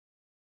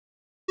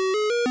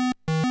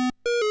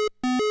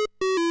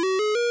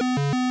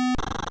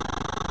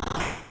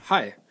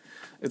Hi,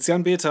 it's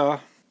Jan Beta,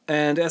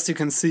 and as you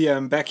can see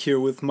I'm back here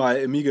with my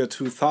Amiga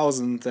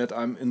 2000 that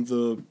I'm in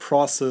the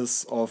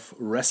process of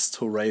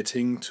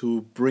restorating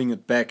to bring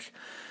it back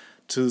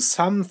to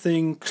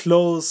something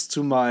close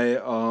to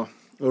my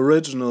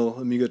original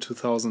Amiga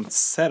 2000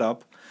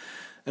 setup.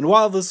 And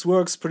while this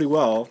works pretty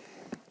well,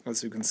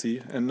 as you can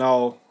see, and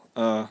now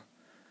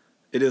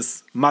it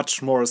is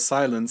much more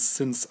silent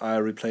since I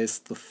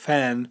replaced the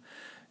fan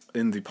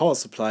in the power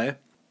supply,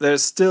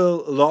 there's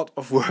still a lot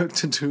of work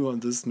to do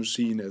on this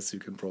machine, as you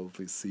can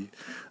probably see.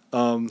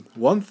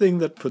 One thing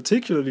that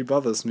particularly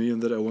bothers me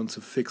and that I want to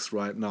fix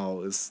right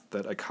now is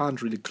that I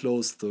can't really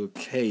close the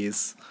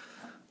case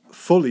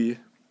fully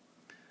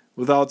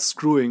without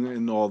screwing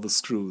in all the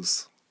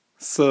screws.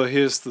 So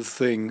here's the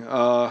thing.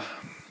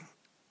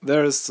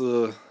 There is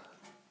a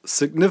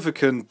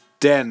significant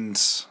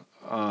dent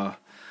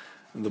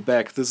in the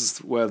back. This is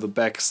where the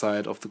back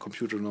side of the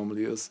computer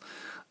normally is.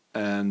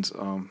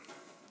 And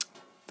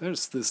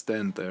there's this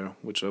dent there,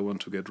 which I want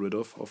to get rid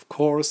of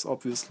course,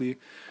 obviously.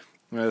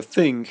 I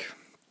think,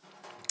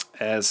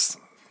 as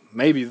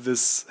maybe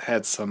this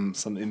had some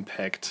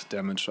impact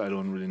damage, I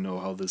don't really know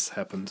how this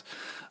happened.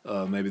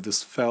 Maybe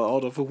this fell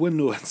out of a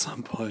window at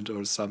some point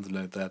or something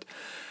like that.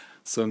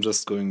 So I'm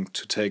just going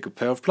to take a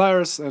pair of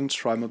pliers and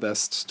try my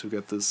best to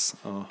get this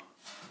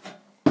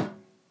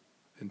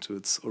into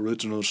its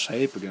original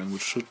shape again,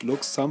 which should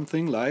look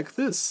something like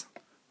this.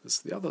 This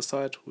is the other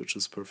side, which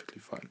is perfectly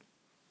fine.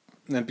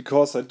 And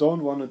because I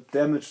don't want to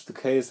damage the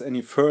case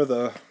any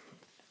further,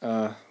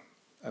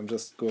 I'm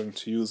just going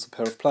to use a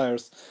pair of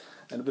pliers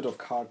and a bit of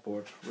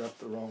cardboard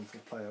wrapped around the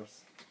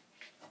pliers.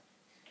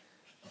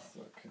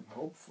 So I can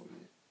hopefully...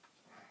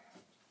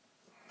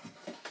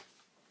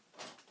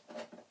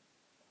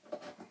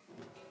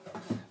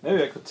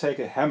 Maybe I could take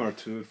a hammer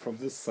to it from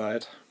this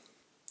side.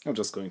 I'm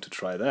just going to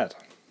try that.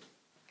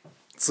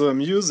 So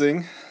I'm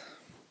using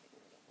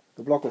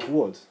the block of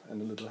wood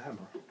and a little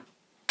hammer.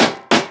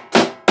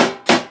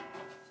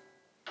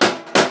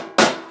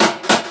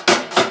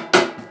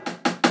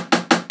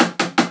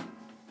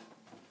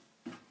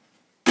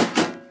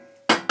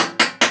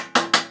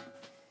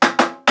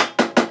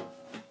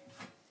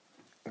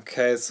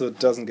 Okay, so it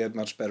doesn't get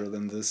much better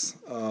than this.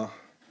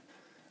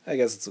 I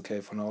guess it's okay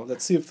for now.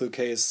 Let's see if the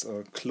case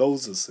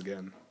closes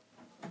again.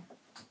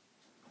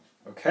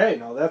 Okay,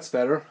 now that's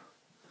better.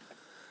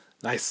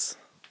 Nice.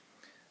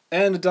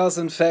 And it does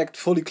in fact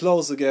fully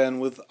close again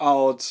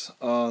without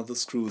the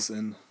screws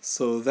in.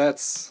 So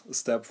that's a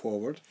step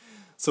forward.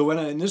 So when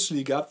I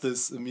initially got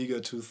this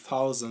Amiga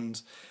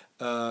 2000,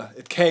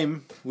 it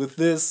came with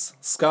this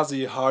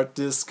SCSI hard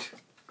disk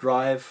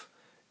drive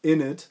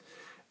in it.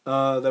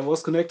 That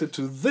was connected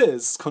to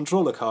this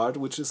controller card,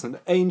 which is an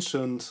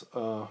ancient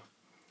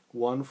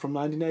one from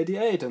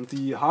 1988, and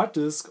the hard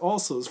disk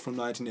also is from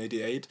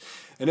 1988.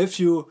 And if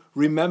you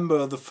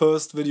remember the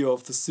first video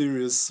of the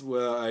series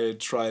where I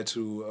try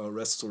to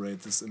restore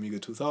this Amiga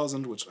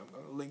 2000, which I'm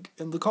going to link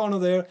in the corner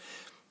there,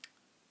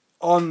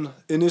 on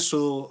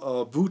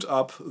initial boot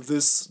up,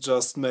 this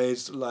just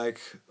made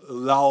like a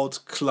loud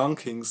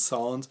clunking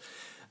sound,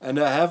 and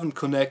I haven't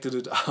connected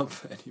it up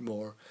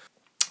anymore.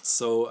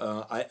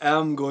 So I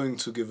am going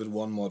to give it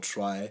one more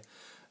try,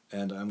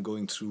 and I'm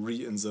going to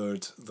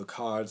reinsert the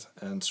card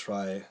and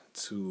try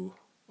to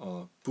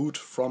boot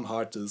from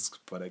hard disk,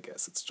 but I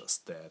guess it's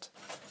just dead.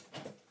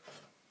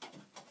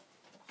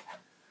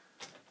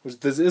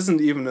 This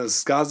isn't even a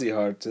SCSI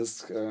hard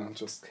disk,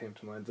 just came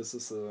to mind. This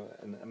is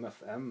an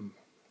MFM,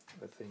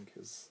 I think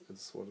is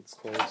what it's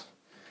called,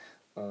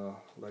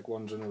 like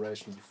one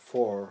generation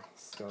before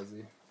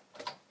SCSI.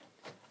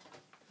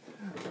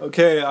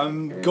 Okay,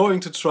 I'm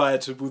going to try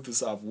to boot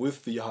this up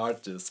with the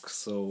hard disk,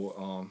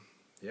 so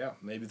yeah,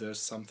 maybe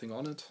there's something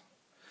on it.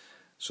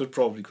 Should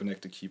probably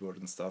connect the keyboard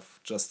and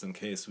stuff, just in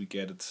case we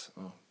get it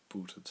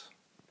booted.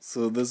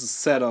 So this is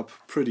set up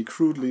pretty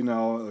crudely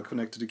now,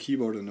 connected the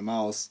keyboard and the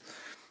mouse.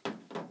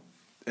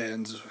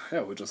 And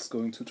yeah, we're just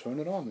going to turn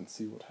it on and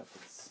see what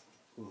happens.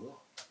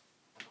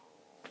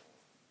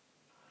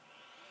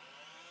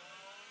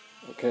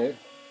 Okay,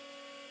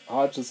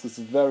 hard disk is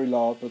very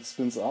loud but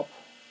spins up.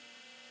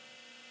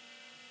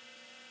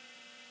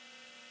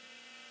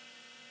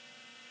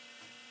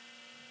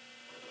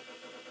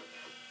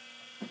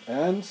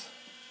 And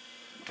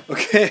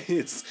okay,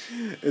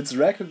 it's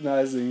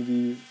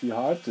recognizing the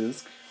hard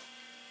disk,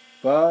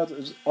 but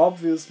it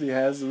obviously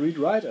has a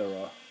read-write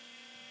error.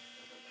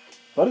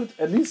 But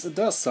at least it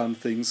does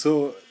something,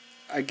 so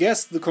I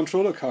guess the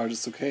controller card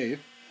is okay,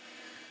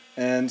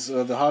 and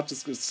the hard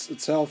disk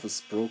itself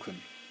is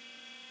broken.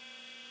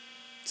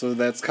 So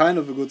that's kind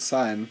of a good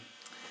sign.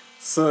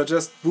 So I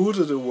just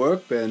booted a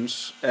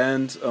workbench,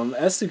 and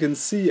as you can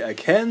see, I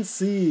can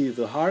see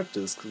the hard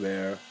disk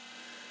there,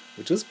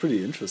 which is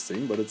pretty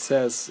interesting, but it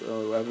says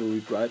I have a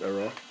read-write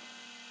error.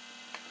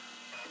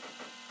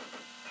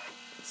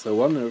 So I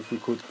wonder if we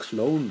could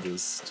clone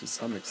this to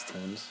some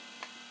extent.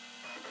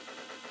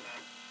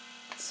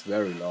 It's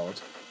very loud.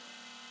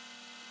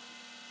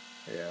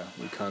 Yeah,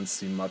 we can't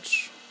see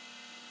much.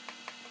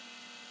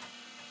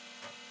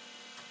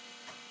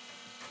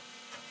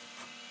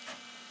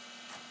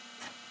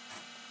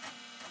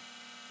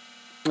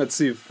 Let's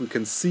see if we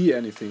can see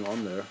anything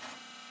on there.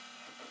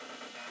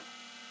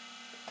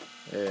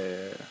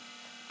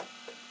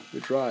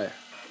 Retry.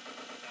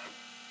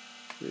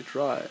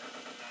 Retry.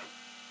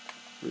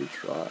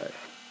 Retry.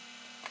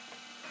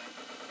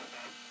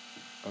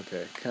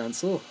 Okay,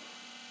 cancel.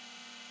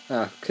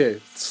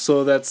 Okay,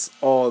 so that's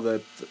all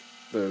that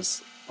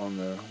there's on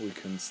there. We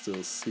can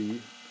still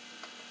see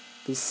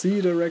the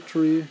C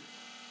directory.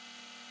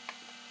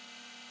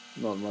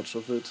 Not much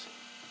of it.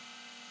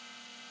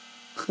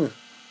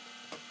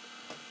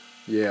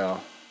 Yeah.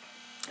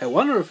 I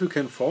wonder if you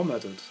can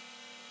format it.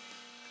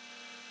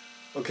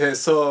 Okay,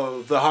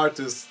 so the hard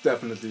disk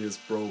definitely is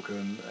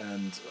broken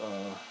and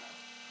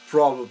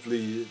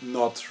probably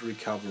not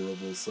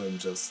recoverable, so I'm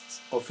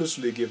just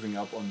officially giving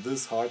up on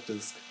this hard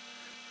disk.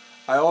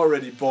 I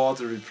already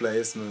bought a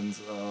replacement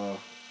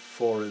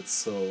for it,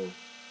 so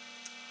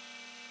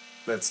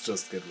let's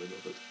just get rid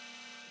of it.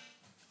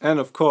 And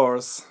of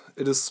course,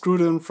 it is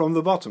screwed in from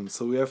the bottom,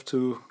 so we have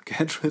to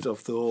get rid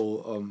of the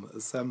whole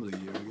assembly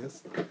here, I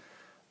guess.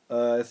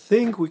 I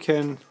think we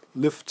can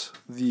lift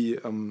the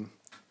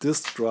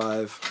disk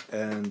drive,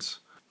 and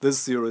this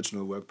is the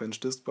original Workbench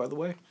disk, by the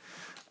way.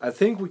 I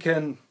think we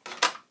can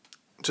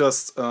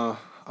just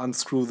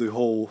unscrew the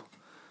whole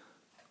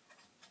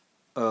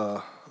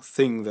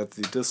thing that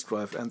the disk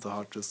drive and the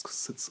hard disk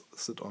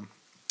sit on.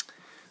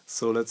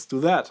 So let's do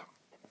that.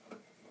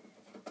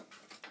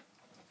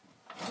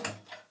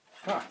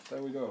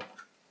 There we go.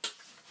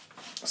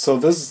 So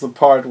this is the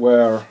part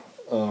where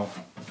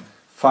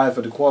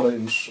 5¼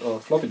 inch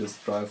floppy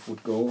disk drive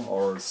would go,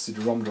 or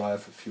CD-ROM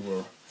drive if you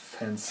were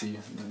fancy,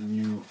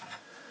 new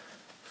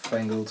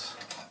fangled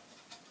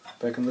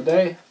back in the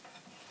day.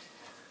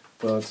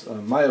 But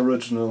my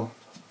original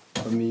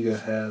Amiga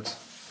had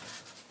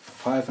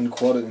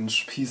 5¼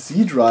 inch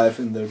PC drive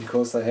in there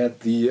because I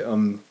had the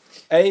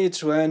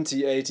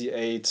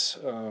A2088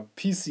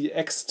 PC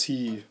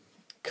XT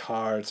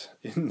card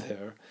in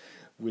there,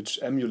 which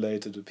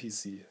emulated a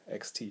PC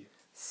XT.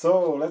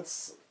 So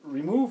let's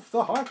remove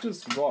the hard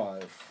disk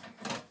drive,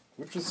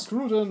 which is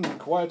screwed in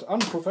quite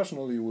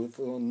unprofessionally with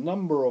a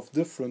number of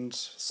different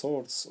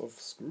sorts of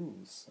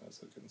screws,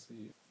 as you can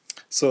see.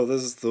 So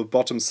this is the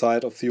bottom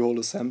side of the whole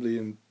assembly,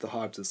 and the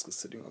hard disk is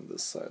sitting on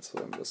this side, so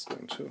I'm just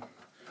going to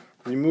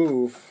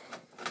remove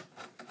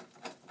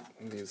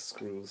these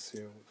screws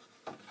here.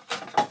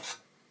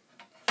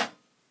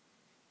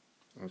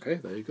 Okay,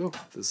 there you go.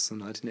 This is a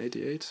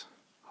 1988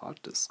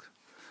 hard disk.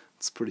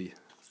 It's pretty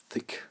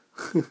thick.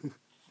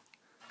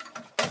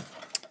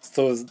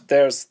 So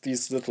there's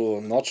these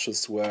little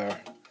notches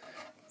where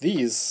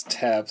these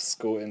tabs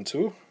go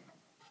into.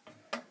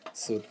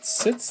 So it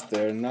sits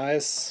there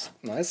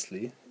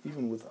nicely,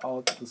 even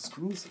without the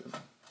screws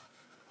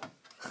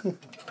in.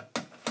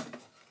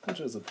 Which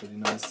is a pretty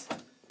nice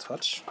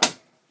touch.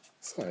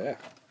 So yeah,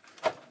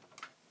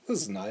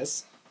 this is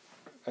nice.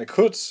 I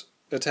could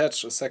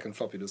attach a second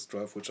floppy disk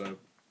drive, which I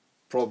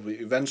probably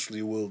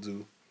eventually will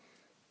do.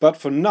 But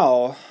for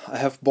now, I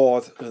have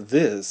bought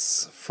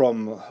this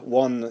from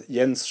one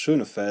Jens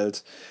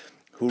Schönefeld,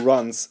 who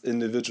runs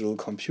individual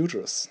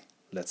computers.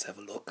 Let's have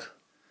a look.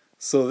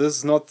 So this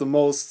is not the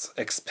most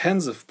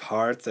expensive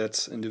part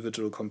that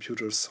individual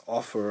computers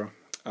offer.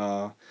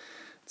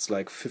 It's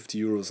like 50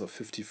 euros or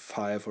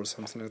 55 or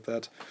something like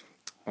that.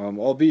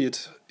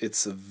 Albeit,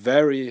 it's a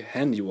very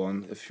handy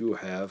one if you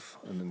have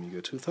an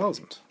Amiga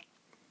 2000.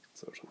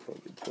 So I should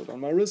probably put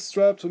on my wrist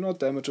strap to not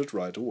damage it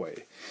right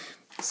away.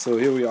 So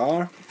here we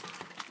are.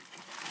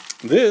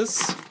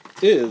 This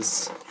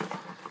is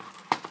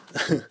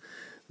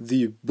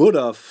the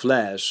Buddha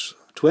Flash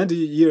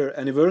 20-year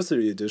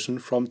anniversary edition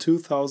from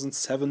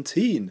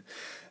 2017.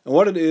 And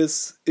what it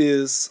is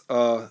a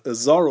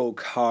Zorro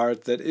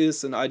card that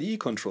is an IDE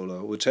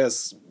controller, which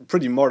has a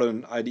pretty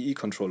modern IDE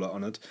controller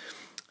on it.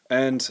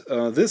 And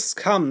this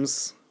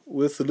comes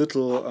with a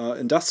little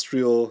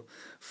industrial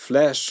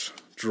flash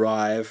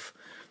drive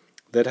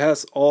that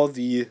has all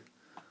the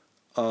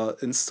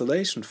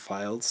installation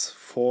files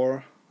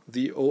for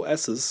the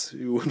OSs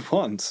you would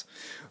want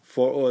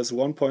for OS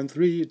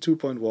 1.3,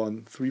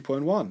 2.1,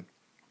 3.1.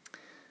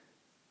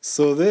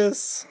 So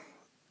this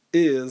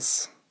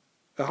is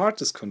a hard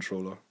disk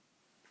controller.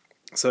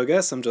 So I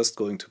guess I'm just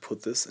going to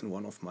put this in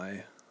one of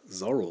my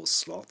Zorro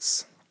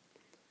slots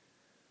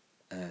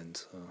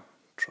and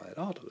try it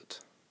out a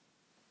bit.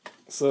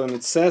 So and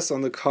it says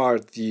on the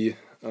card the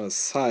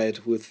side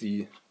with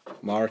the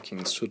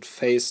markings should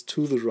face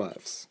to the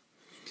drives.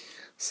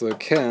 So I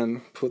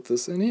can put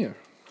this in here,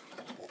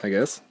 I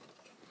guess.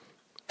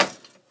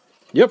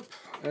 Yep,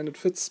 and it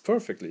fits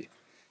perfectly.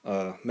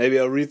 Maybe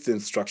I'll read the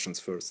instructions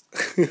first.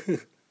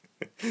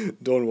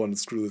 Don't want to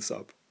screw this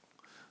up.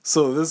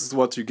 So this is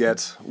what you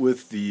get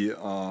with the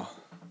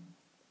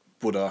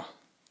Buddha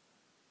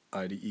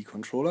IDE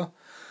controller.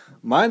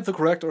 Mind the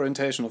correct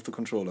orientation of the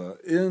controller.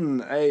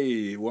 In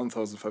a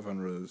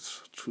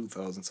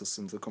 1500-2000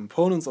 system, the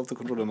components of the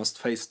controller must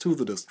face to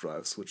the disk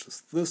drives, which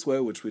is this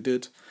way, which we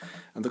did,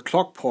 and the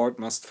clock port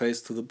must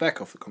face to the back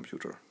of the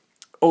computer.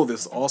 Oh,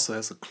 this also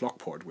has a clock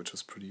port, which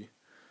is pretty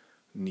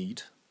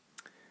neat.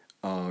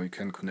 You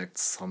can connect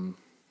some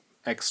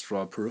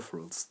extra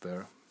peripherals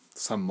there,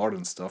 some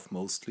modern stuff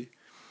mostly.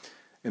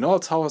 In all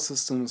tower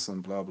systems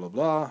and blah blah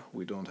blah,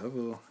 we don't have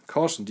a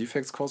caution.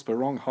 Defects caused by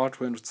wrong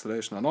hardware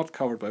installation are not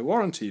covered by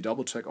warranty.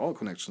 Double check all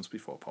connections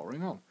before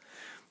powering on.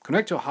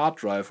 Connect your hard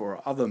drive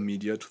or other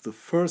media to the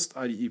first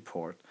IDE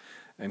port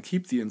and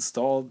keep the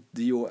installed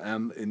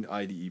DOM in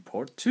IDE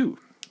port 2.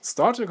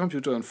 Start your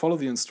computer and follow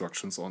the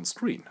instructions on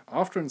screen.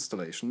 After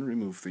installation,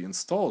 remove the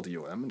installed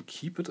DOM and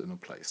keep it in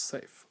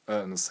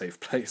a safe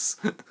place.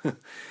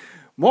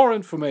 More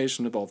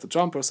information about the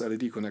jumpers,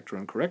 LED connector,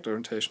 and correct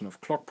orientation of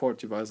clock port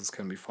devices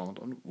can be found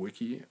on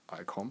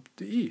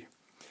wiki.icomp.de.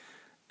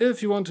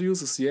 If you want to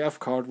use a CF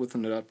card with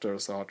an adapter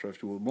as a hard drive,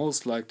 you will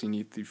most likely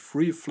need the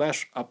free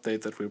flash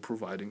update that we're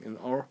providing in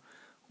our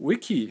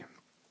wiki.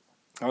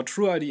 Our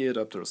true IDE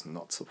adapter is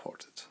not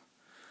supported.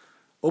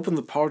 Open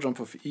the power jump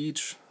of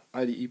each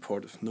IDE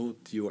port if no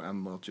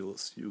DOM module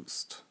is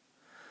used.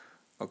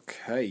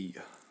 Okay.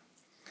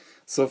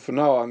 So for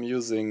now I'm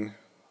using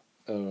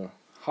a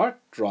hard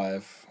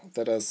drive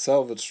that I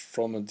salvaged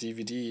from a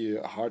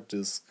DVD hard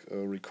disk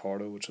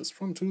recorder, which is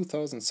from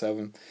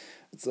 2007.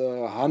 It's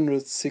a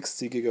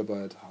 160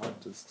 gigabyte hard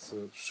disk,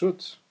 so it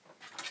should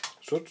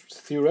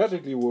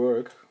theoretically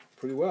work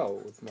pretty well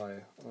with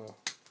my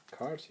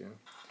card here.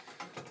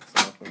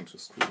 So I'm going to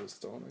screw this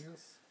down, I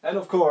guess. And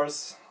of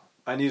course,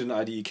 I need an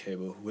IDE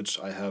cable, which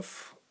I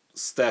have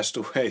stashed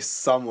away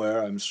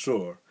somewhere, I'm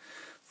sure,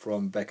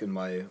 from back in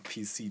my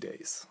PC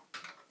days.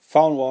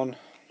 Found one.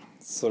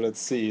 So let's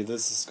see,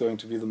 this is going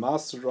to be the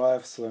master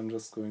drive, so I'm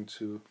just going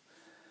to...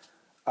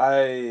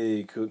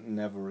 I could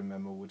never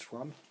remember which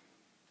one.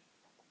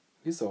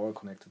 These are all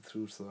connected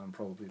through, so I'm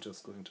probably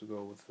just going to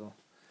go with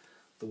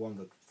the one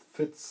that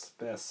fits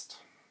best.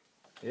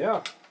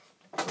 Yeah.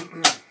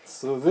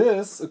 So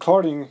this,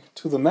 according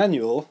to the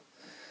manual,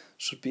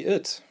 should be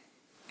it.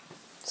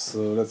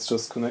 So let's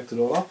just connect it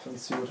all up and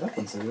see what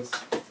happens, I guess.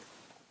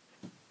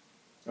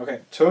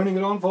 Okay, turning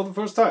it on for the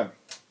first time.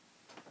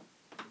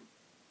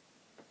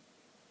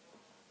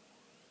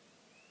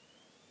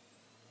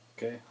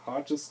 Okay,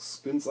 hard disk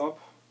spins up.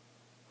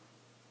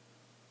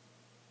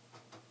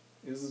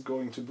 Is it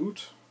going to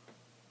boot?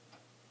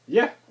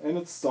 Yeah, and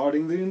it's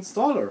starting the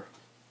installer.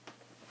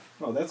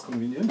 Oh, that's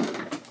convenient.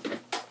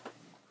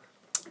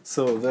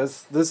 So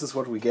this is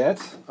what we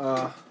get.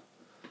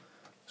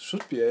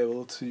 Should be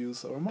able to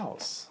use our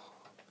mouse.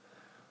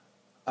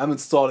 I'm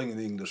installing in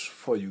English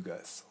for you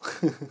guys.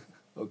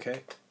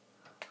 Okay.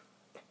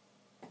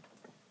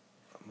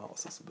 The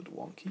mouse is a bit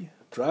wonky.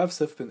 Drives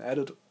have been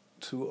added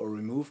to or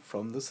removed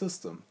from the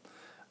system.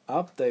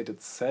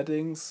 Updated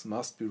settings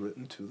must be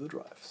written to the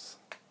drives.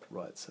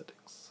 Write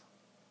settings.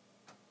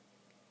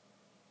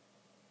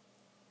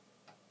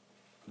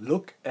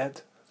 Look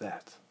at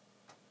that.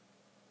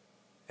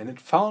 And it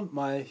found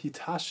my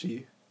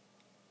Hitachi.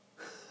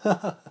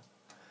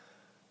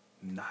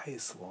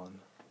 Nice one.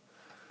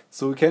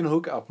 So we can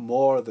hook up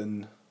more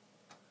than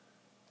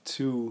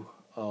two.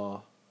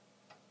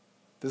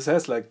 This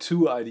has like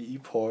two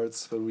IDE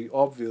ports, but we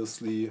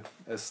obviously,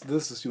 as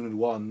this is unit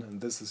 1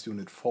 and this is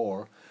unit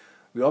 4,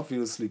 we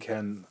obviously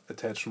can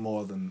attach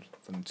more than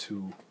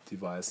two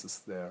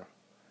devices there.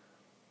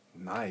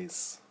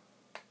 Nice.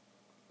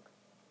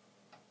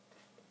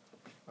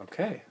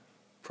 Okay.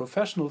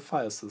 Professional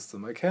file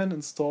system. I can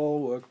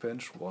install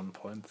Workbench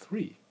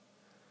 1.3.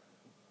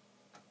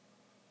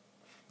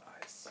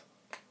 Nice.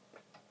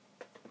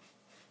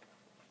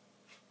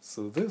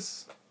 So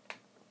this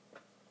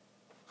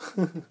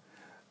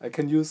I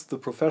can use the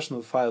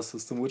professional file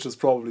system, which is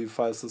probably a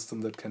file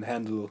system that can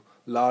handle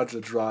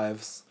larger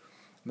drives.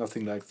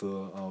 Nothing like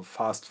the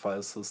fast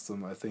file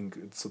system. I think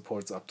it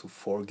supports up to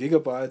 4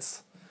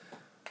 gigabytes.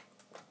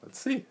 Let's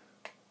see.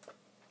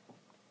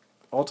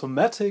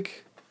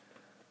 Automatic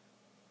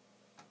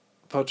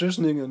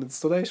partitioning and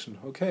installation.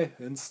 Okay,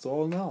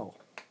 install now.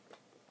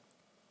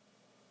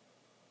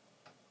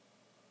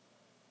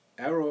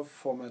 Error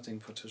formatting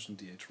partition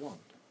DH1.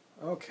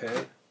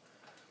 Okay.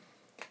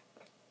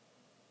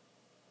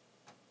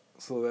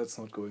 So that's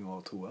not going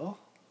all too well.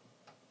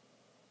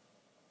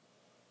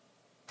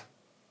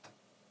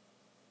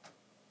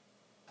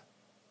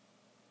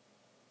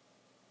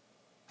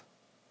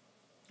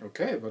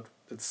 Okay, but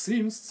it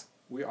seems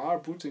we are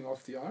booting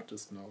off the hard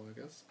disk now, I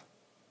guess.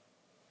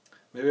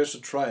 Maybe I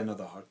should try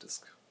another hard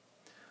disk.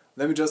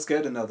 Let me just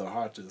get another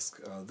hard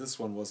disk. This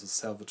one was a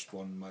salvaged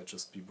one, might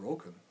just be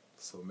broken.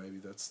 So maybe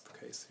that's the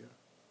case here.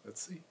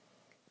 Let's see.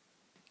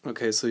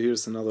 Okay, so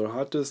here's another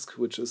hard disk,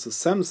 which is a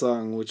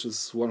Samsung, which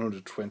is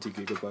 120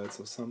 gigabytes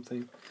or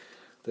something.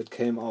 That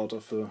came out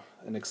of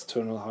an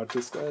external hard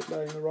disk I had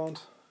lying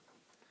around.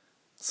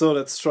 So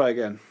let's try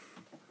again.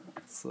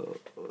 So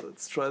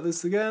let's try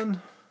this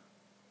again.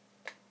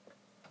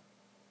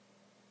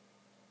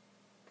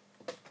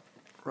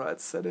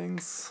 Right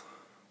settings.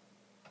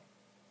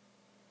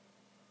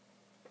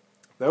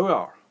 There we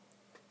are.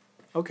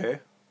 Okay.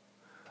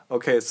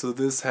 Okay, so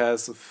this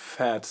has a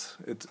FAT.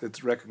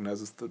 It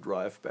recognizes the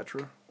drive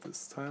better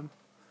this time.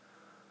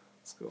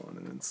 Let's go on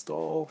and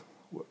install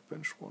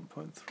Workbench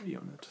 1.3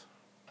 on it.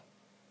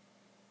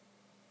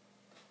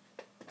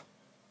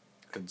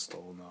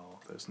 install now.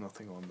 There's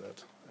nothing on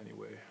that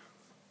anyway.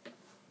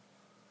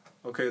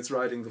 Okay, it's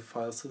writing the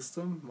file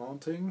system,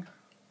 mounting.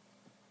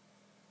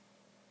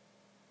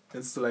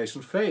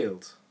 Installation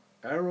failed.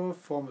 Error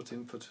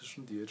formatting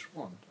partition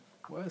DH1.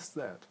 Why is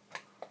that?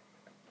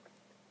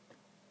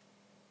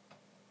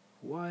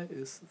 Why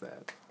is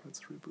that?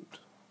 Let's reboot.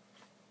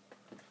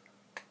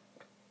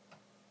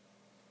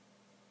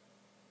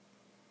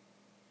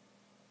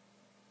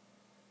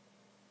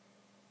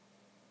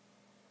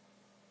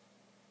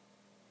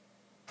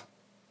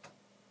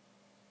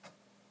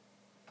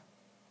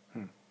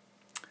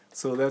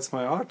 So that's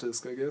my hard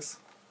disk, I guess.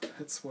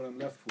 That's what I'm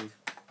left with.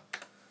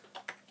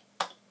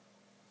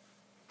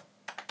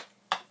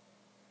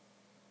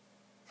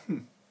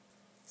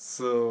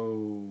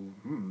 So,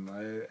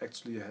 I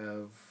actually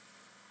have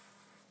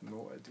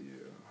no idea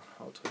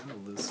how to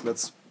handle this.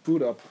 Let's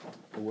boot up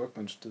the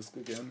Workbench disk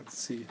again. Let's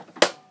see.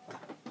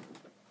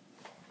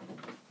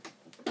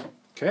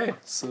 Okay,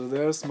 so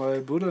there's my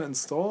Buddha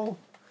install.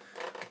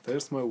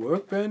 There's my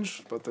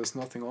Workbench, but there's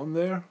nothing on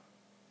there.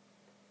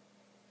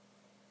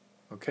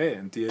 Okay,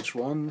 and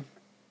DH1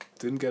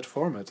 didn't get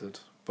formatted.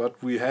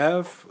 But we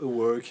have a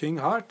working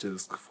hard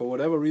disk. For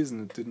whatever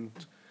reason, it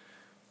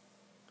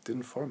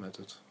didn't format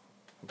it.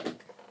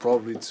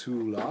 Probably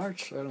too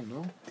large, I don't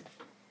know.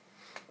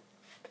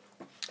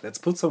 Let's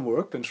put some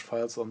Workbench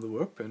files on the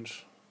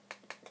Workbench,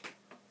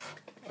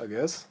 I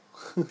guess.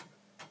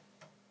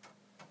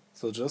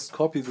 So just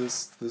copy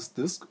this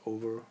disk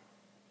over.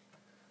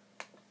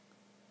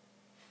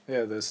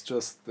 Yeah,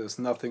 there's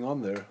nothing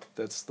on there.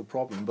 That's the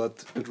problem.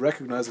 But it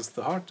recognizes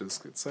the hard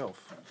disk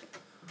itself.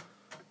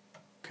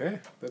 Okay,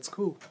 that's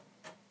cool.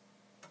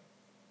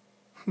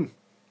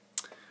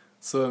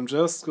 So I'm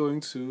just going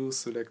to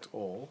select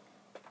all.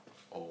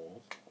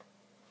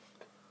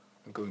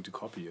 I'm going to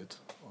copy it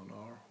on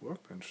our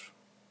Workbench.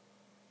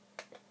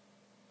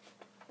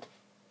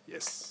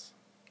 Yes.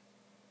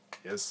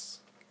 Yes.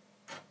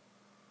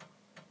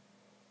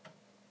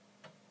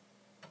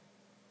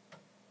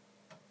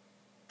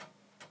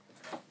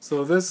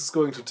 So this is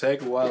going to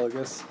take a while, I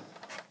guess.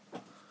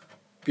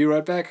 Be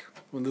right back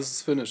when this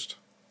is finished.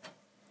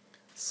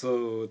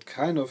 So it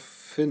kind of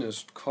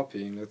finished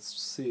copying. Let's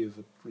see if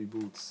it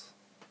reboots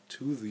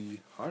to the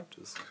hard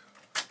disk.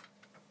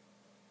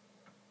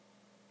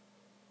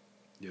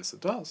 Yes,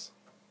 it does.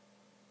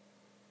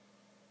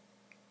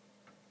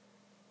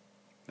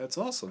 That's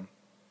awesome.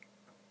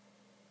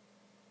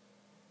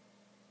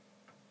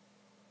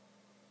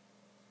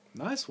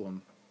 Nice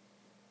one.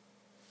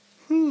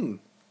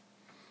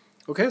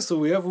 Okay, so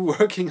we have a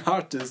working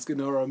hard disk in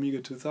our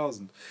Amiga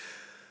 2000,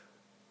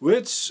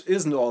 which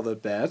isn't all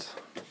that bad.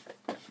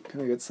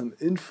 Can I get some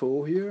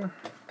info here?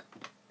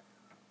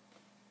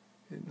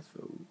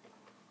 Info.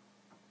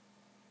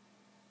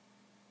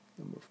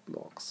 Number of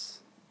blocks.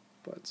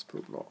 Bytes per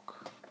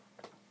block.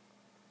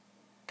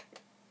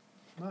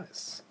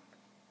 Nice.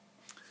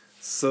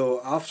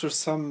 So after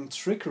some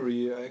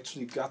trickery, I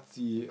actually got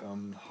the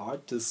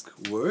hard disk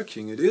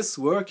working. It is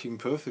working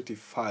perfectly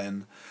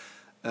fine.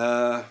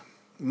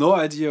 No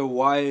idea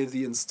why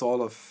the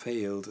installer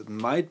failed. It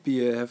might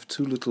be I have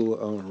too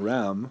little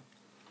RAM.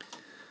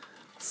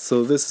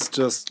 So this is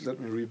just, let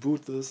me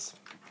reboot this.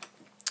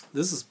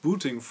 This is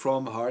booting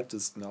from hard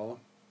disk now.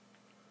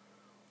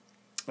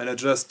 And I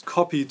just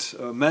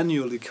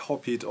manually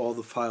copied all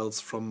the files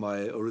from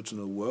my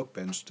original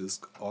Workbench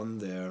disk on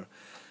there.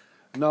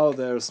 Now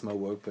there's my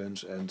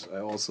Workbench, and I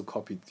also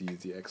copied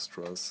the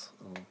extras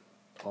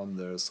on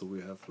there. So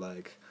we have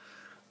like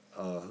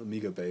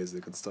Amiga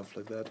Basic and stuff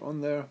like that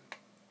on there,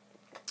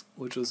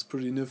 which is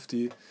pretty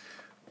nifty.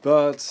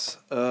 But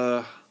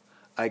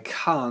I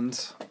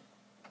can't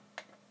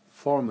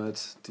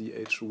format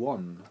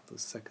DH1, the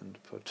second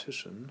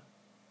partition.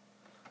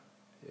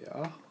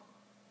 Yeah.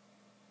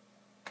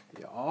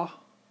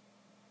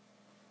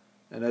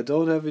 And I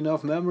don't have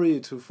enough memory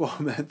to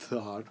format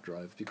the hard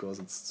drive because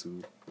it's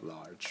too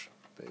large,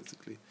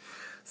 basically.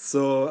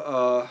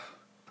 So,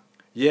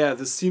 yeah,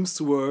 this seems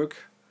to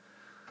work.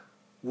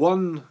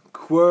 One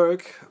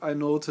quirk I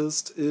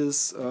noticed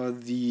is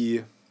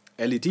the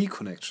LED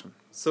connection.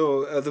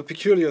 So the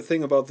peculiar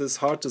thing about this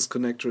hard disk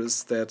connector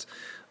is that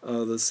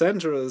the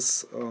center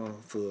is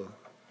the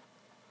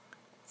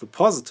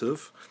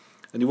positive,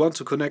 and you want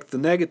to connect the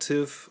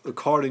negative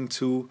according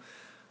to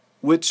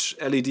which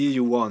LED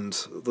you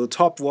want. The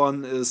top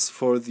one is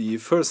for the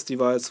first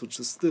device, which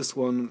is this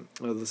one.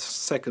 The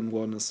second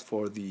one is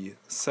for the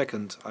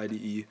second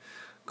IDE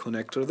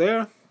connector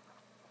there.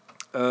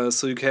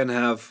 So you can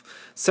have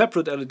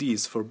separate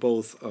LEDs for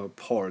both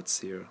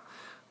ports here,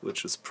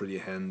 which is pretty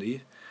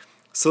handy.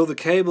 So the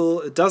cable,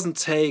 it doesn't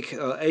take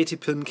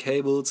 80-pin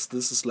cables.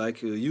 This is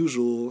like a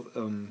usual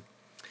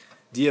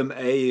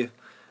DMA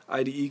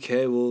IDE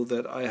cable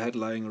that I had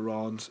lying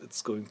around.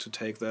 It's going to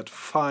take that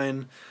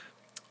fine.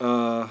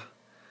 Are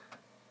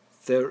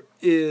there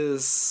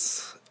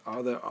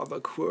other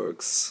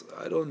quirks?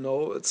 I don't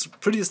know. It's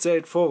pretty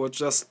straightforward,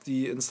 just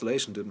the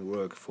installation didn't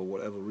work for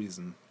whatever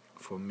reason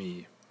for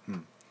me.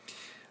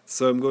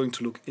 So I'm going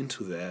to look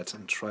into that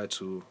and try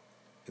to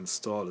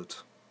install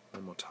it.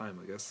 one more time,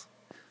 I guess.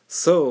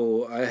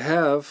 So I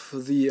have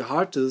the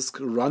hard disk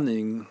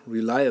running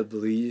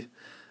reliably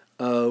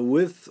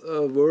with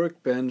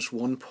Workbench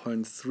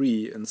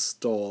 1.3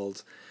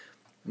 installed.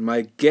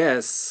 My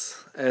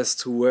guess as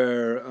to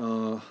where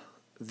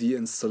the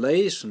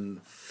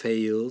installation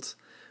failed,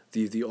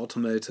 the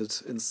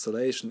automated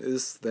installation,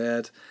 is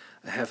that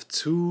I have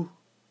too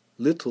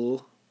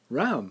little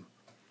RAM.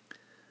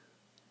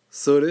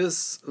 So it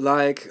is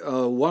like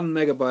 1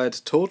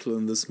 megabyte total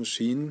in this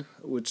machine,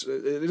 which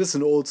it is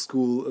an old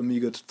school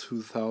Amiga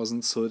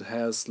 2000, so it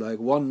has like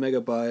 1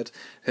 megabyte,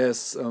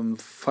 has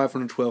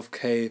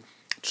 512K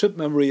chip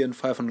memory and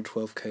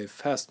 512K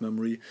fast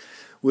memory,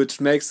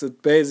 which makes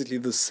it basically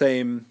the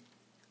same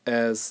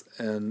as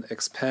an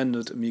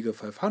expanded Amiga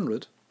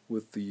 500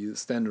 with the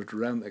standard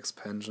RAM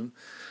expansion.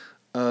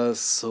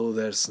 So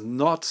there's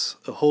not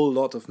a whole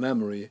lot of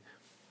memory.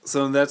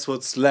 So that's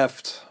what's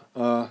left.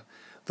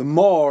 The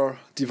more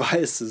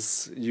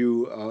devices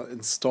you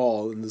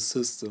install in the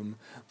system,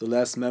 the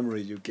less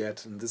memory you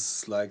get, and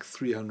this is like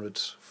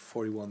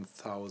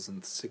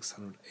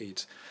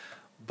 341,608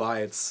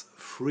 bytes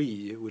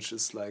free, which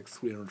is like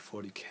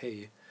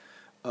 340K,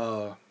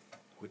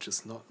 which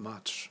is not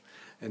much.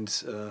 And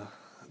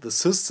the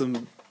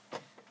system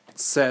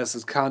says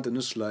it can't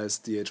initialize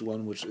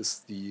DH1, which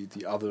is the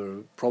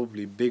other,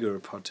 probably bigger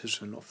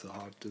partition of the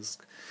hard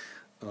disk,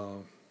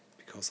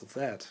 because of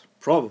that,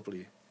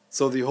 probably.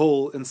 So the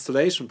whole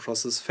installation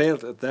process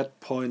failed at that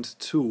point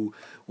too,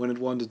 when it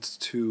wanted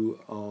to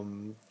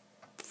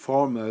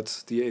format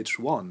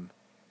DH1.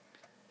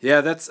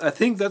 Yeah, I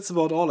think that's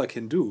about all I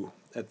can do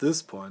at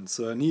this point.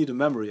 So I need a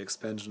memory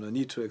expansion. I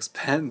need to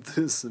expand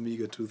this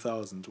Amiga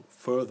 2000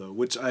 further,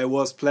 which I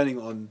was planning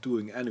on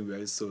doing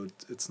anyway, so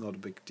it's not a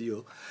big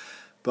deal.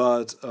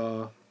 But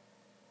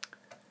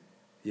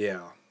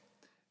yeah.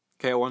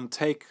 Okay, I want to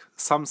take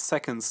some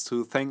seconds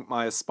to thank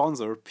my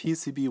sponsor,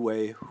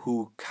 PCBWay,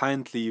 who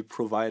kindly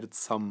provided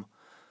some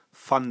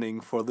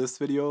funding for this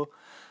video.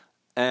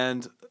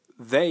 And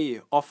they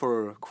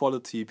offer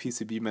quality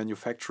PCB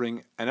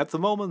manufacturing, and at the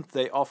moment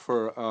they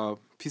offer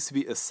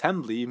PCB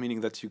assembly, meaning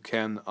that you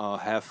can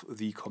have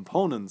the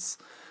components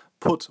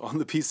put on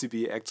the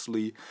PCB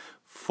actually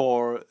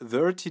for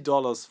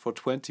 $30 for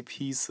 20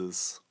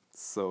 pieces.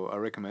 So I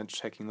recommend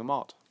checking them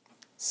out.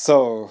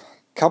 So,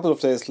 couple of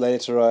days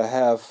later, I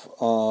have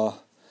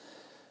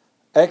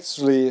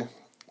actually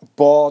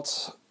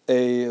bought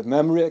a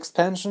memory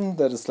expansion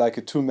that is like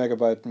a 2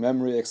 megabyte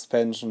memory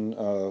expansion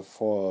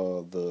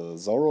for the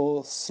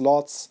Zorro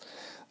slots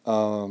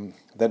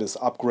that is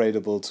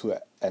upgradable to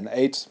an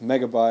 8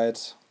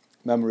 megabyte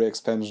memory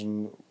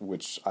expansion,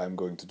 which I'm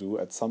going to do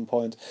at some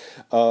point.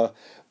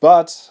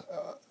 But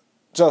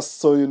just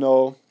so you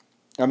know,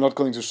 I'm not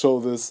going to show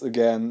this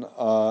again.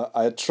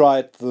 I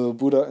tried the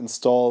Buddha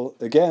install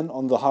again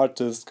on the hard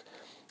disk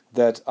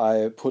that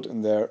I put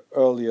in there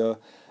earlier,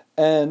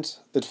 and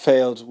it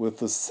failed with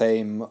the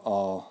same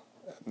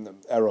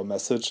error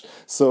message.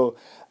 So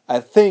I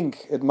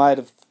think it might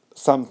have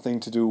something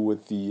to do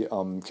with the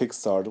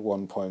Kickstart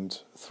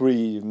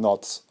 1.3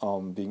 not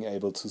being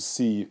able to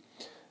see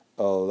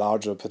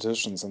larger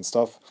partitions and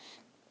stuff.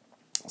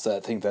 So I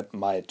think that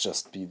might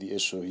just be the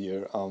issue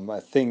here.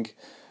 I think.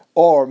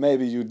 Or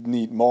maybe you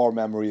need more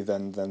memory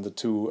than the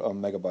 2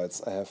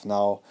 megabytes I have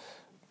now.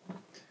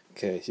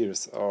 Okay,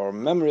 here's our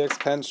memory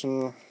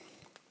expansion.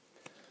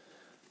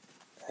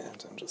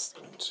 And I'm just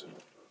going to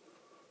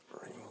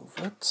remove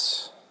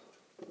it.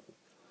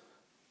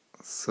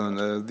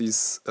 So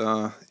these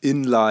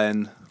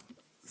inline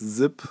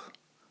zip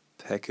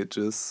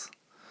packages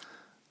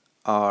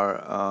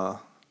are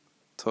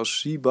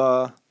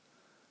Toshiba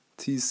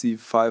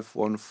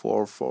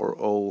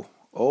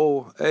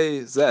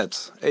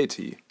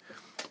TC51440OAZ80.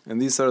 And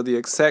these are the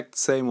exact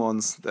same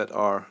ones that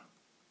are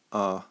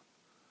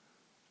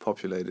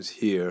populated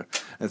here.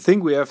 I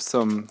think we have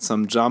some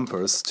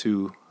jumpers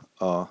to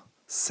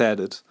set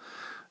it,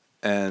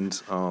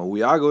 and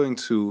we are going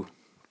to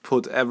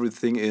put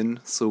everything in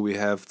so we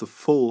have the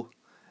full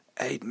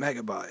 8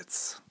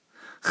 megabytes.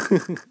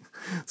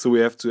 So we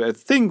have to, I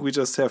think we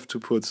just have to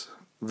put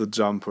the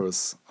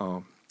jumpers,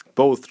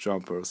 both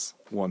jumpers,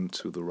 one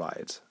to the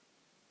right,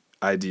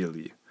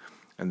 ideally,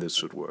 and this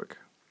should work.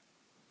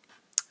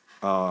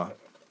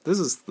 This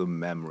is the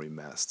Memory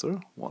Master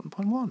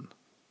 1.1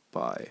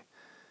 by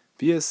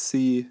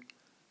BSC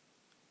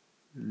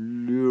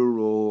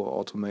Lyro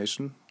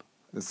Automation.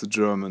 It's the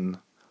German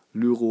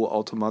Lyro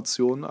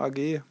Automation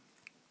AG.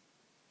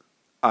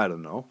 I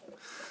don't know.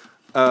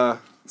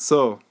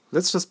 So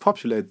let's just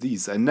populate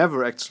these. I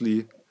never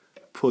actually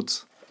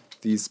put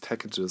these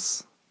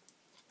packages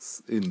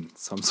in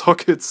some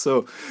sockets,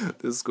 so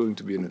this is going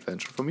to be an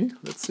adventure for me.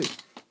 Let's see.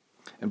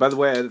 And by the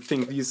way, I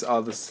think these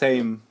are the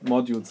same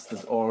modules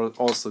that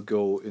also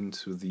go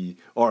into the,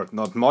 or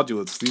not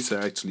modules, these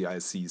are actually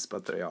ICs,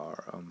 but they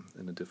are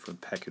in a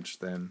different package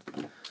than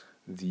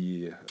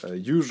the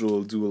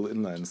usual dual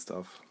inline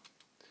stuff.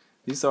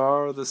 These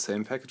are the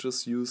same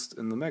packages used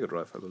in the Mega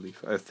Drive, I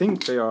believe. I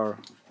think they are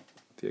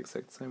the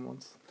exact same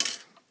ones.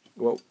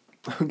 Whoa,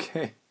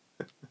 okay.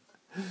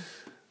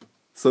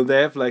 So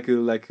they have like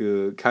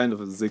a kind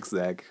of a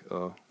zigzag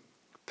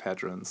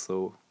pattern.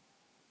 So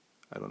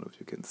I don't know if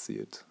you can see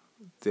it.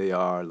 They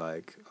are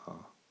like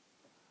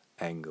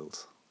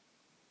angled.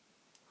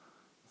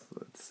 So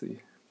let's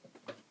see.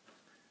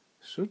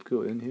 Should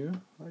go in here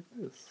like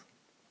this.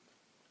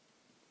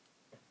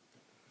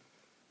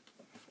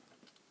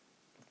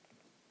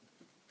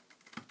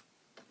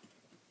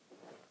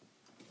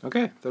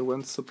 Okay, that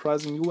went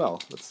surprisingly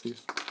well. Let's see.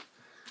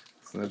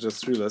 So I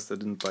just realized I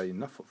didn't buy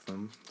enough of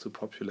them to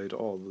populate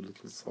all the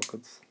little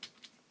sockets.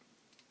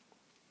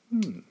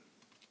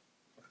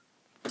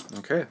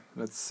 Okay,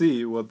 let's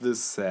see what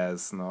this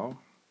says now.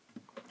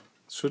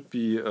 It should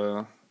be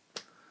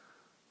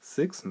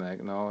 6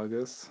 meg now, I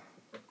guess.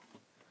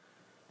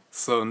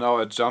 So now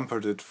I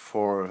jumpered it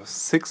for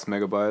 6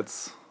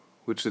 megabytes,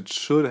 which it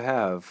should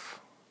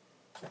have.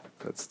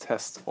 Let's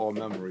test all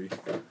memory.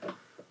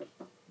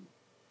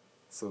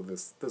 So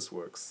this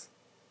works.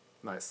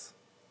 Nice.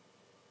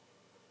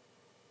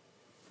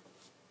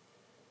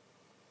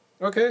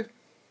 Okay.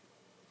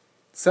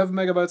 7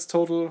 megabytes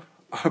total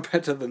are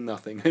better than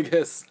nothing, I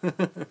guess.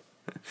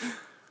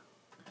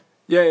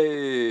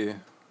 Yay!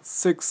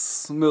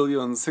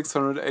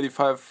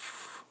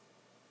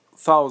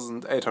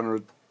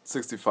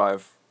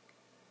 6,685,865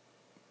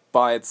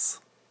 bytes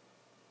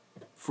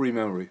free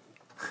memory.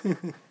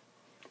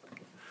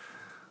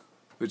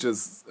 Which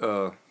is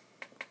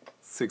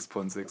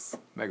 6.6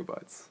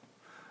 megabytes.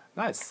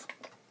 Nice.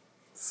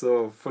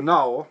 So for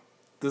now,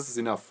 this is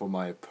enough for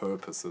my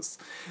purposes.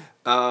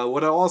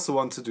 What I also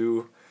want to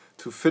do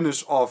to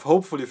finish off,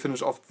 hopefully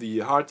finish off the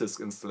hard disk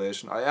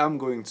installation, I am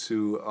going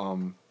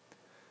to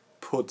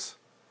put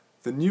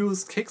the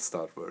newest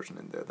Kickstart version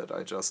in there that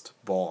I just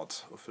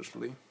bought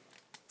officially.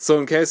 So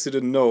in case you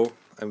didn't know,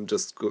 I'm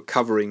just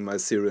covering my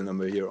serial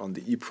number here on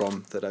the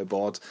EEPROM that I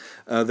bought.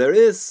 There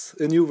is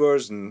a new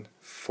version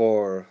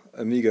for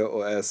Amiga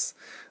OS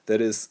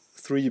that is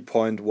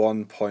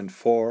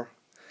 3.1.4.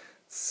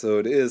 So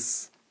it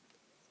is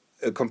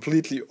a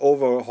completely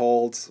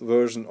overhauled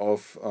version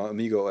of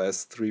Amiga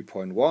OS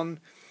 3.1,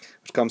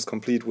 which comes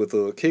complete with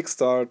a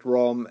Kickstart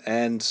ROM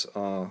and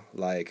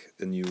like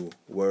a new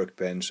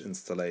workbench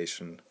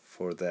installation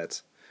for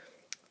that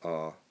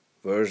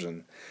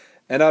version.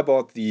 And I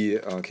bought the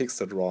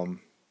Kickstart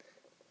ROM.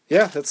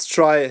 Yeah, let's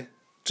try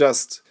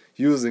just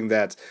using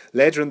that.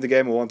 Later in the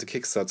game I want to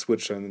kickstart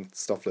switch and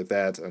stuff like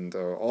that, and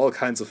all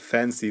kinds of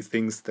fancy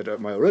things that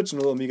my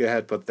original Amiga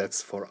had, but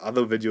that's for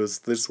other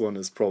videos. This one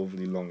is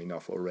probably long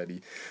enough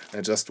already.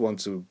 I just want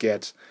to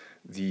get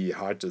the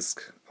hard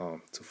disk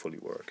to fully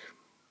work.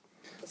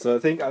 So I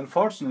think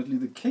unfortunately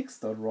the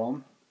Kickstart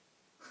ROM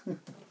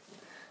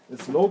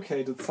is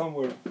located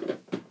somewhere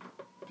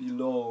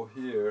below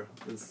here,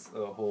 this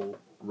whole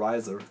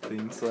riser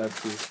thing, so I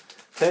have to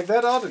take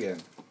that out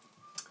again.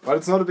 But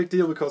it's not a big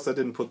deal because I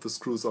didn't put the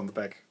screws on the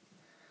back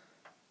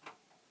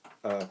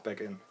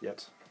in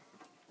yet.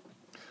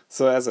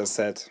 So as I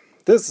said,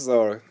 this is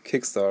our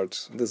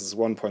Kickstart. This is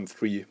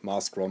 1.3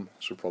 mask ROM.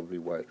 Should probably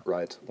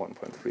write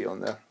 1.3 on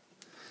there,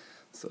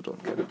 so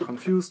don't get it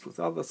confused with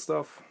other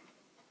stuff.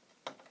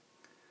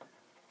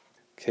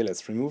 Okay,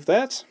 let's remove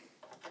that.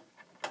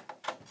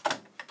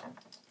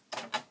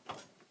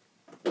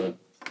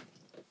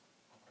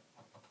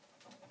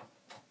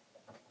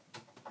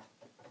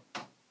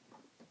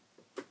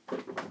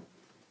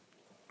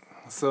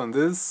 So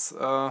this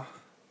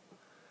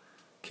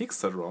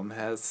Kickstart ROM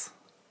has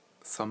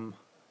some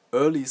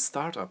early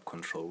startup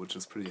control, which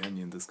is pretty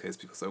handy in this case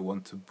because I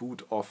want to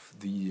boot off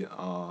the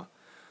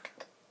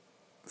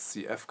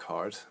CF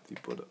card, the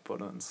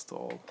Buddha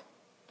install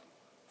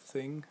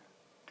thing.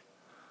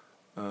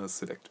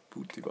 Select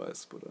boot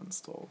device, Buddha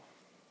install.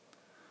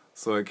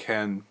 So I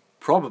can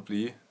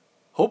probably,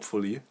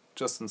 hopefully,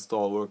 just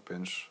install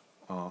Workbench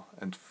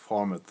and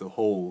format the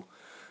whole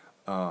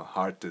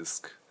hard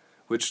disk,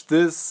 which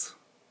this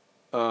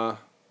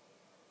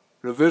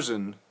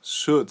revision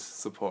should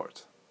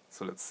support.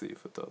 So let's see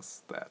if it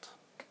does that.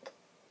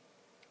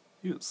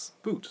 Use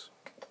boot.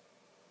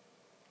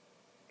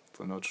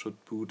 So now it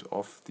should boot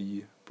off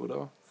the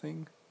Buddha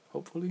thing,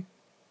 hopefully.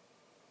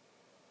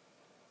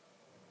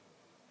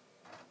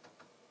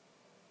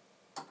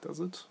 Does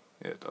it?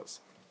 Yeah, it does.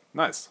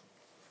 Nice.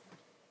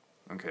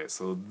 Okay,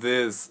 so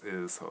this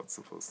is how it's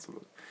supposed to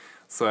look.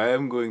 So I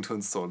am going to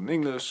install in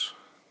English.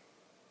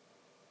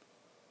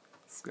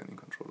 Scanning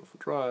controller for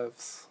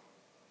drives.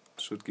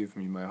 Should give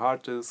me my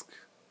hard disk.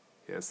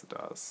 Yes, it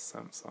does.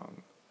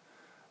 Samsung.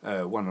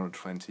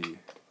 120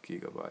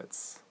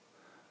 gigabytes.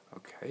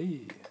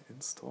 Okay,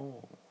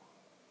 install.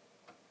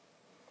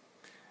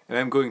 And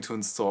I'm going to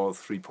install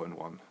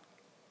 3.1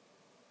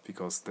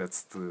 because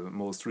that's the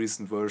most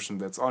recent version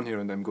that's on here,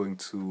 and I'm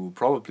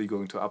probably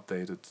going to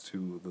update it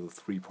to the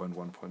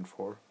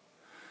 3.1.4.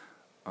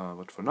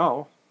 But for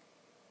now,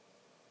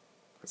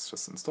 let's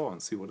just install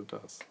and see what it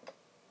does.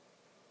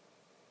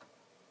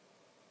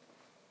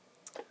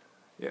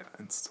 Yeah,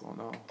 install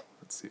now.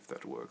 Let's see if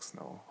that works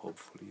now.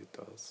 Hopefully it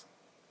does.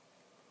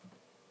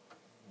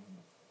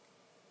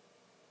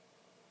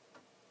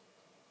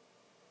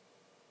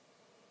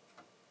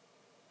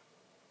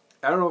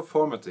 Error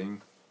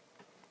formatting.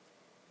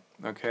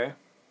 Okay.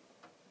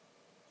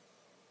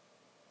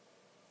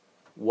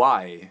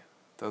 Why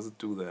does it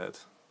do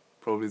that?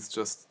 Probably it's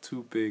just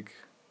too big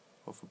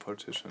of a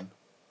partition.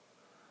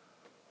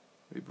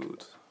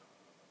 Reboot.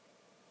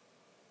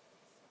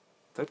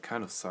 That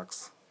kind of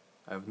sucks.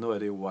 I have no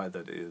idea why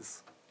that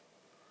is.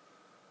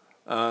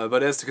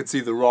 But as you can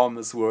see, the ROM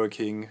is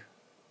working.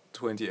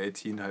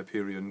 2018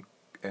 Hyperion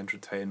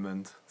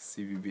Entertainment,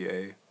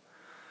 CVBA.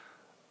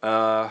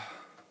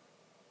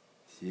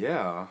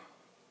 Yeah.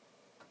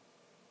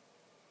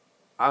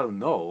 I don't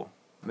know.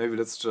 Maybe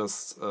let's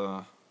just...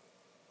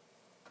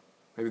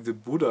 maybe the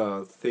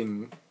Buddha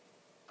thing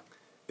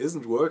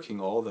isn't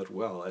working all that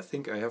well. I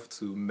think I have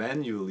to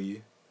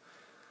manually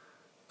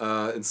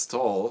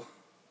install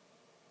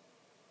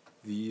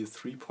the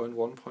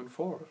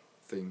 3.1.4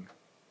 thing.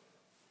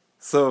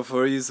 So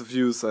for ease of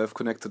use, I've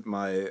connected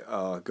my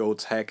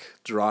GoTech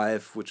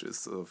drive, which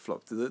is a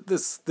flop.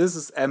 This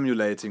is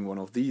emulating one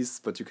of these,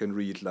 but you can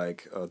read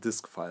like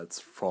disk files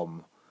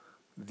from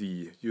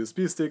the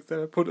USB stick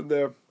that I put in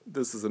there.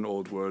 This is an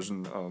old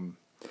version.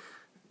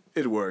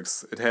 It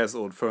works. It has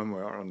old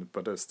firmware on it,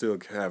 but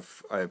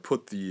I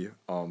put the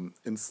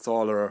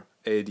installer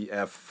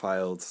ADF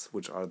files,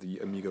 which are the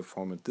Amiga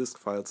format disk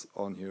files,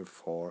 on here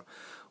for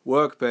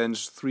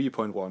Workbench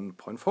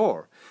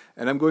 3.1.4.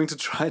 And I'm going to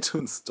try to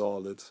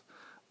install it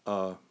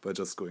by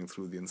just going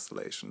through the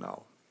installation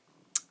now.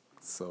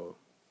 So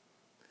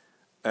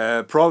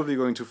probably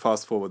going to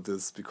fast forward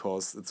this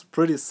because it's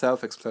pretty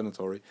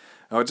self-explanatory.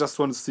 I just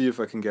want to see if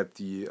I can get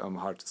the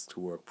hard disk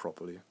to work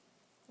properly.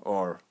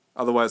 Or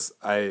otherwise,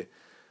 I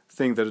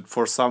think that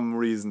for some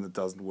reason it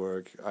doesn't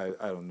work. I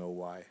don't know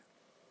why.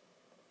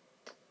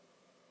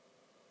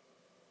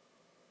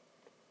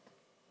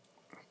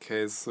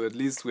 Okay, so at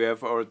least we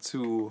have our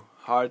two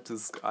hard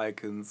disk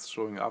icons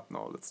showing up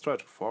now. Let's try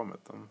to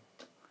format them.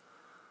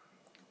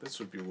 This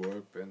should be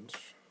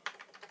Workbench.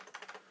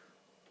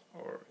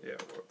 Or, yeah,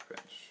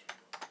 Workbench.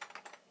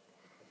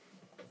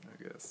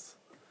 I guess.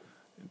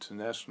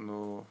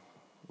 International,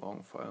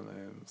 long file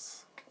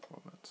names,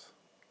 format.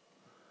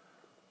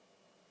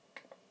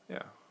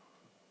 Yeah.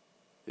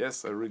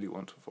 Yes, I really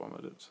want to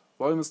format it.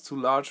 Volume is too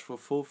large for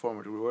full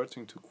format,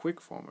 reverting to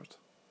quick format.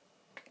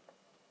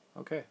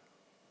 Okay.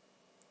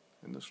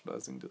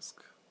 Initializing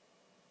disk.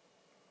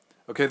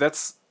 Okay,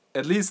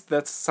 at least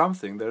that's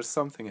something. There's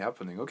something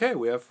happening. Okay,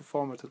 we have a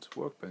formatted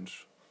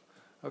Workbench.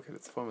 Okay,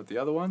 let's format the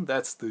other one.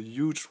 That's the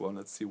huge one.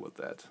 Let's see what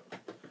that.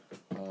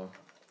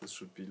 This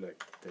should be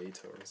like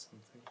data or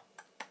something.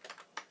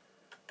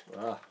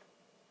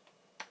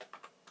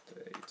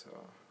 Data.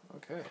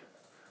 Okay.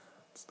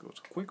 Let's go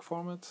to quick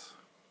format.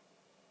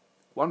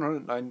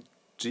 109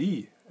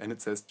 G, and it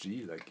says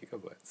G like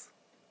gigabytes.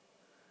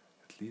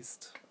 At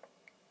least.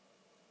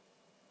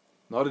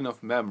 Not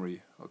enough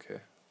memory.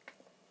 Okay.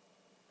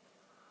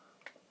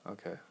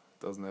 Okay.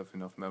 Doesn't have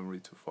enough memory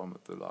to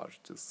format the large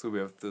disk. So we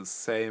have the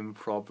same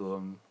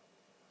problem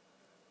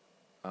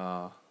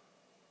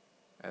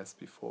as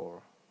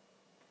before,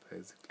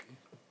 basically.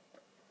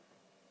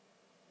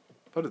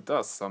 But it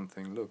does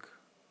something, look.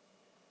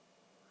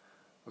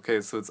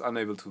 Okay, so it's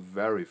unable to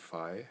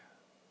verify.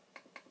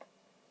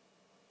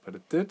 But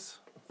it did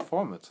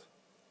format.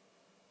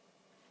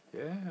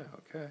 Yeah,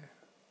 okay.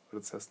 But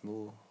it says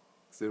no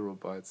 0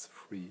 bytes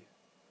free.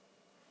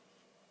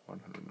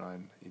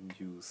 109 in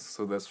use.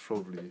 So that's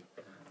probably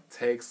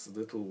takes a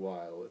little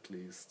while at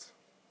least.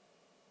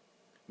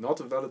 Not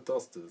a valid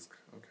DOS disk,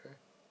 okay.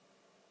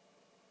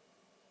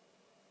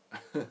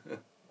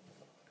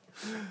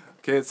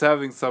 Okay, it's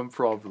having some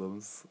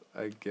problems,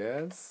 I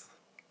guess.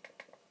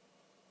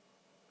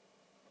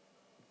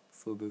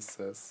 So this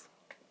says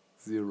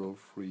 0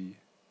 free.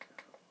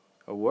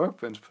 A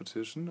Workbench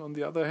partition, on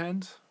the other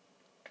hand,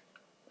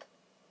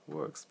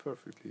 works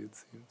perfectly, it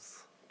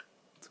seems.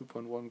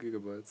 2.1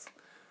 gigabytes.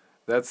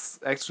 That's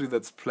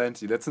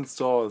plenty. Let's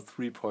install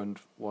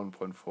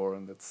 3.1.4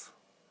 and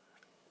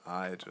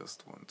I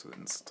just want to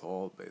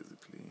install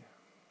basically.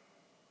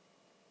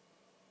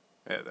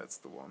 Yeah, that's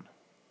the one.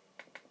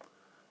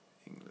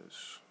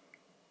 English.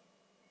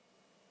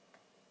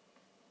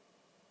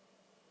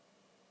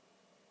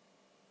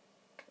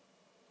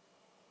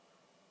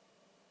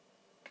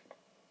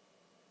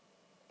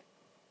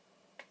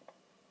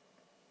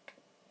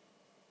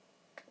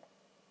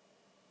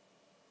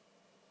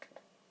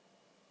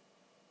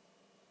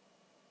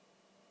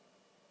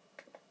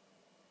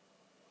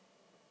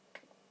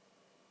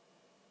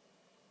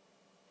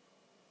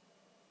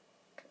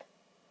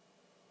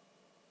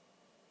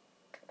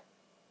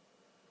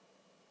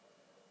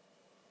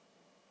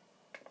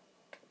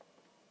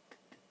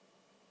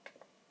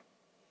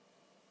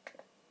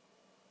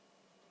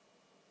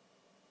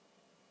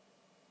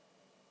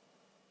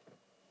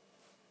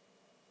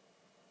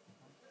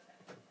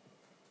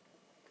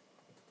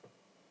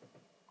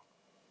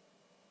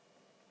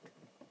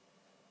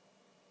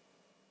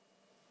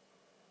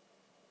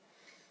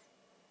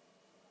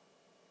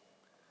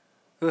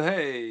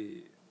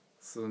 Hey!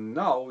 So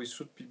now we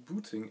should be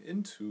booting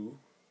into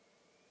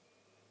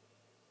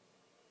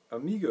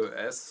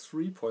Amiga OS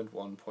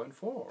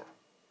 3.1.4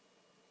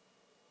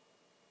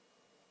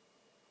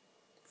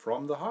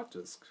 from the hard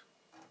disk.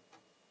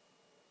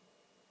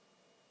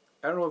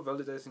 Error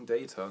validating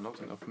data,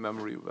 not enough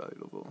memory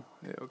available.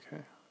 Yeah,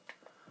 okay.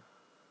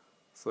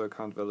 So I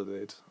can't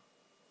validate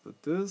the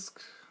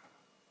disk.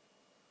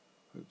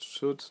 It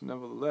should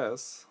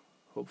nevertheless,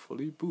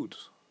 hopefully,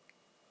 boot.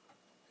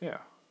 Yeah.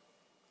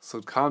 So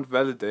it can't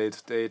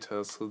validate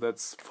data, so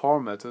that's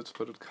formatted,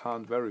 but it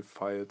can't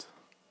verify it.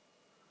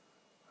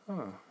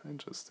 Ah,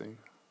 interesting.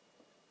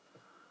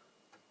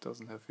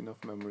 Doesn't have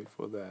enough memory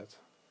for that.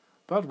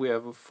 But we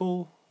have a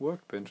full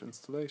workbench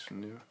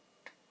installation here.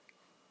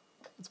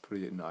 That's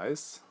pretty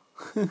nice.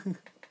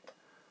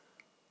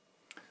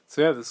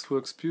 So yeah, this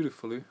works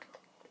beautifully.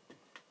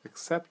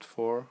 Except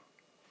for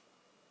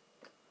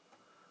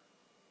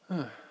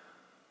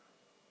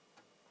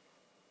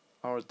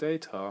our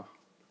data.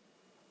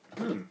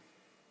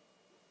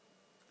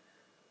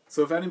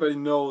 So if anybody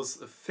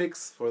knows a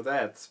fix for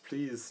that,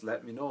 please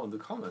let me know in the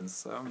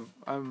comments.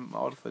 I'm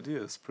out of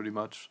ideas pretty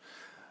much.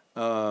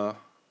 Other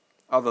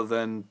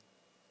than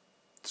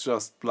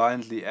just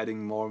blindly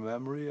adding more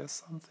memory or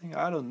something,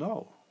 I don't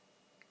know.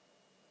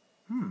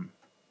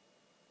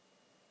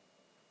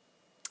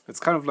 It's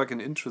kind of like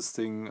an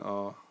interesting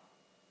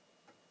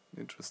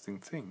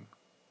thing,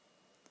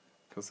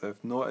 because I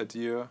have no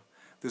idea.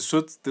 This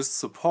obviously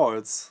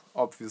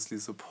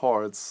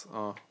supports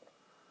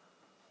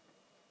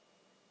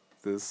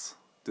this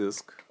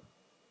disk,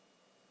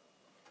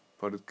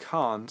 but it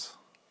can't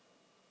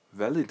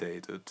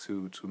validate it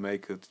to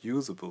make it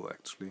usable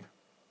actually.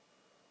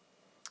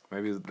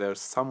 Maybe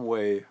there's some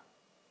way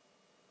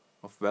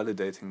of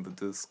validating the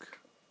disk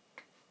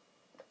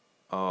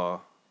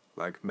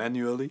like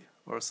manually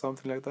or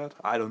something like that.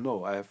 I don't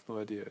know, I have no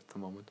idea at the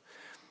moment.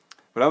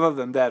 But other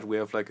than that, we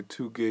have like a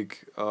 2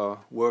 gig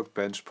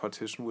workbench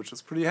partition, which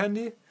is pretty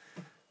handy.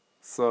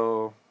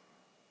 So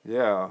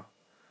yeah,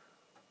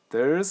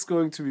 there is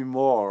going to be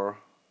more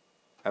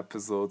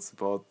episodes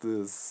about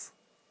this,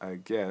 I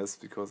guess,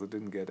 because I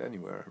didn't get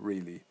anywhere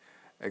really,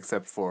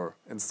 except for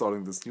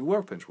installing this new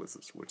workbench which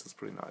is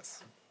pretty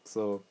nice.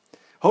 So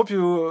hope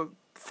you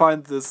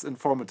find this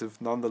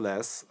informative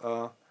nonetheless.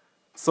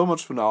 So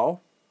much for now.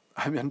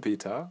 I'm Jan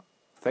Peter.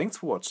 Thanks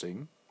for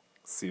watching.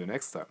 See you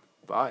next time.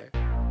 Bye.